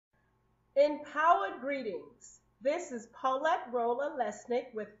Empowered greetings. This is Paulette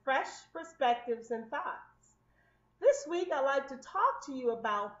Rolle-Alesnik with fresh perspectives and thoughts. This week, I'd like to talk to you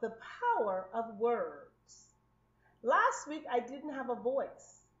about the power of words. Last week, I didn't have a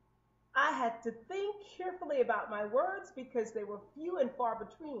voice. I had to think carefully about my words because they were few and far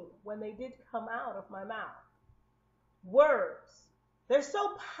between when they did come out of my mouth. Words, they're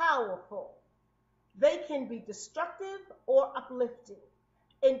so powerful. They can be destructive or uplifting,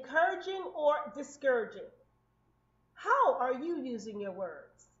 encouraging or discouraging. How are you using your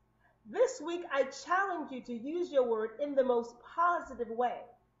words? This week, I challenge you to use your word in the most positive way.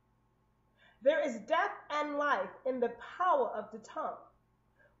 There is death and life in the power of the tongue.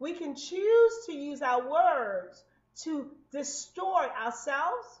 We can choose to use our words to destroy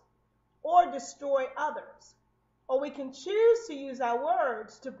ourselves or destroy others. Or we can choose to use our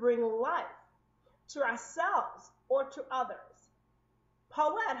words to bring life to ourselves or to others.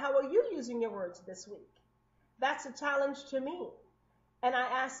 Paulette, how are you using your words this week? That's a challenge to me. And I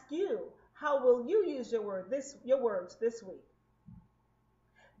ask you, how will you use your words this week?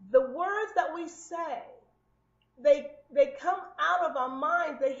 The words that we say, they come out of our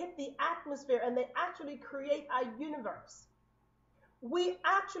minds, they hit the atmosphere, and they actually create our universe. We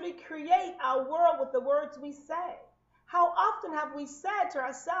actually create our world with the words we say. How often have we said to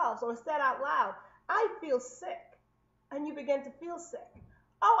ourselves or said out loud, I feel sick, and you begin to feel sick.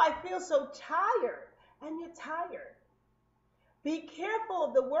 Oh, I feel so tired, and you're tired. Be careful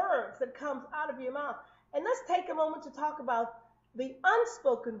of the words that comes out of your mouth. And let's take a moment to talk about the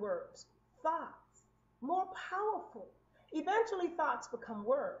unspoken words, thoughts, more powerful. Eventually, thoughts become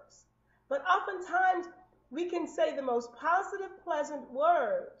words. But oftentimes, we can say the most positive, pleasant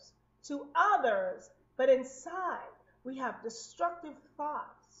words to others, but inside, we have destructive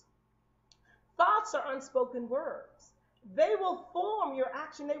thoughts. Thoughts are unspoken words. They will form your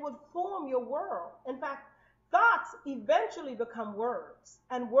action. They will form your world. In fact, thoughts eventually become words,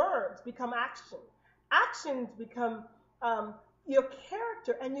 and words become action. Actions become your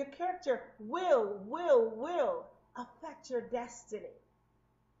character, and your character will affect your destiny.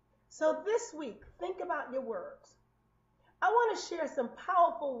 So this week, think about your words. I want to share some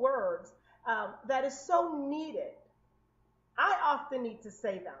powerful words that is so needed. I often need to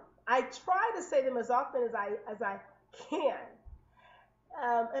say them. I try to say them as often as I can.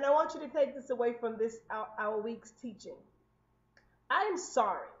 And I want you to take this away from this our week's teaching. I'm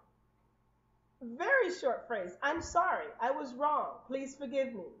sorry. Very short phrase. I'm sorry. I was wrong. Please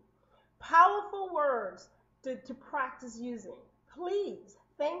forgive me. Powerful words to practice using. Please.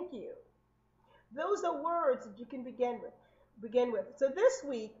 Thank you. Those are words that you can begin with. So this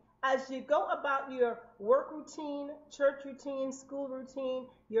week, as you go about your work routine, church routine, school routine,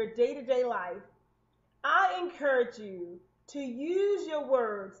 your day-to-day life, I encourage you to use your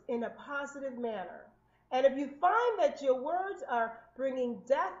words in a positive manner. And if you find that your words are bringing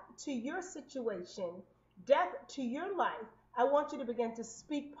death to your situation, death to your life, I want you to begin to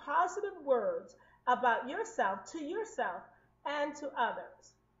speak positive words about yourself, to yourself, and to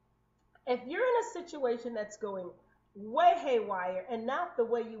others. If you're in a situation that's going way haywire and not the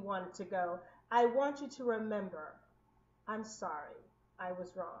way you want it to go, I want you to remember, I'm sorry, I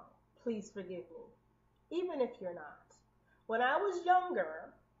was wrong. Please forgive me, even if you're not. When I was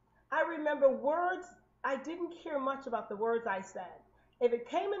younger, I remember words, I didn't care much about the words I said. If it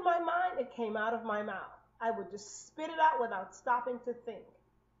came in my mind, it came out of my mouth. I would just spit it out without stopping to think.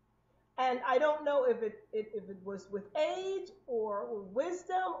 And I don't know if it was with age or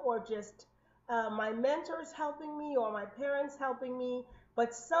wisdom or just my mentors helping me or my parents helping me,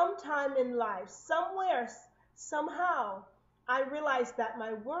 but sometime in life, somewhere, somehow, I realized that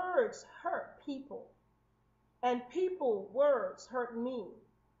my words hurt people, and people words hurt me.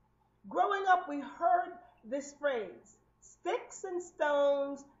 Growing up, we heard this phrase, sticks and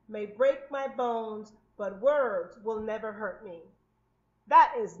stones may break my bones, but words will never hurt me.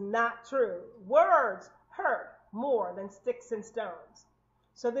 That is not true. Words hurt more than sticks and stones.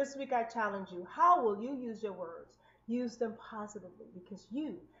 So this week I challenge you, how will you use your words? Use them positively because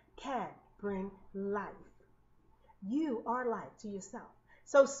you can bring life. You are life to yourself.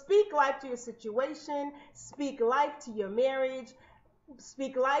 So speak life to your situation, speak life to your marriage,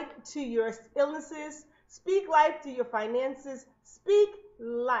 speak life to your illnesses, speak life to your finances, speak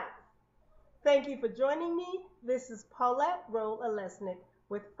life. Thank you for joining me. This is Paulette Rolle-Alesnik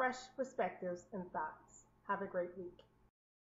with fresh perspectives and thoughts. Have a great week.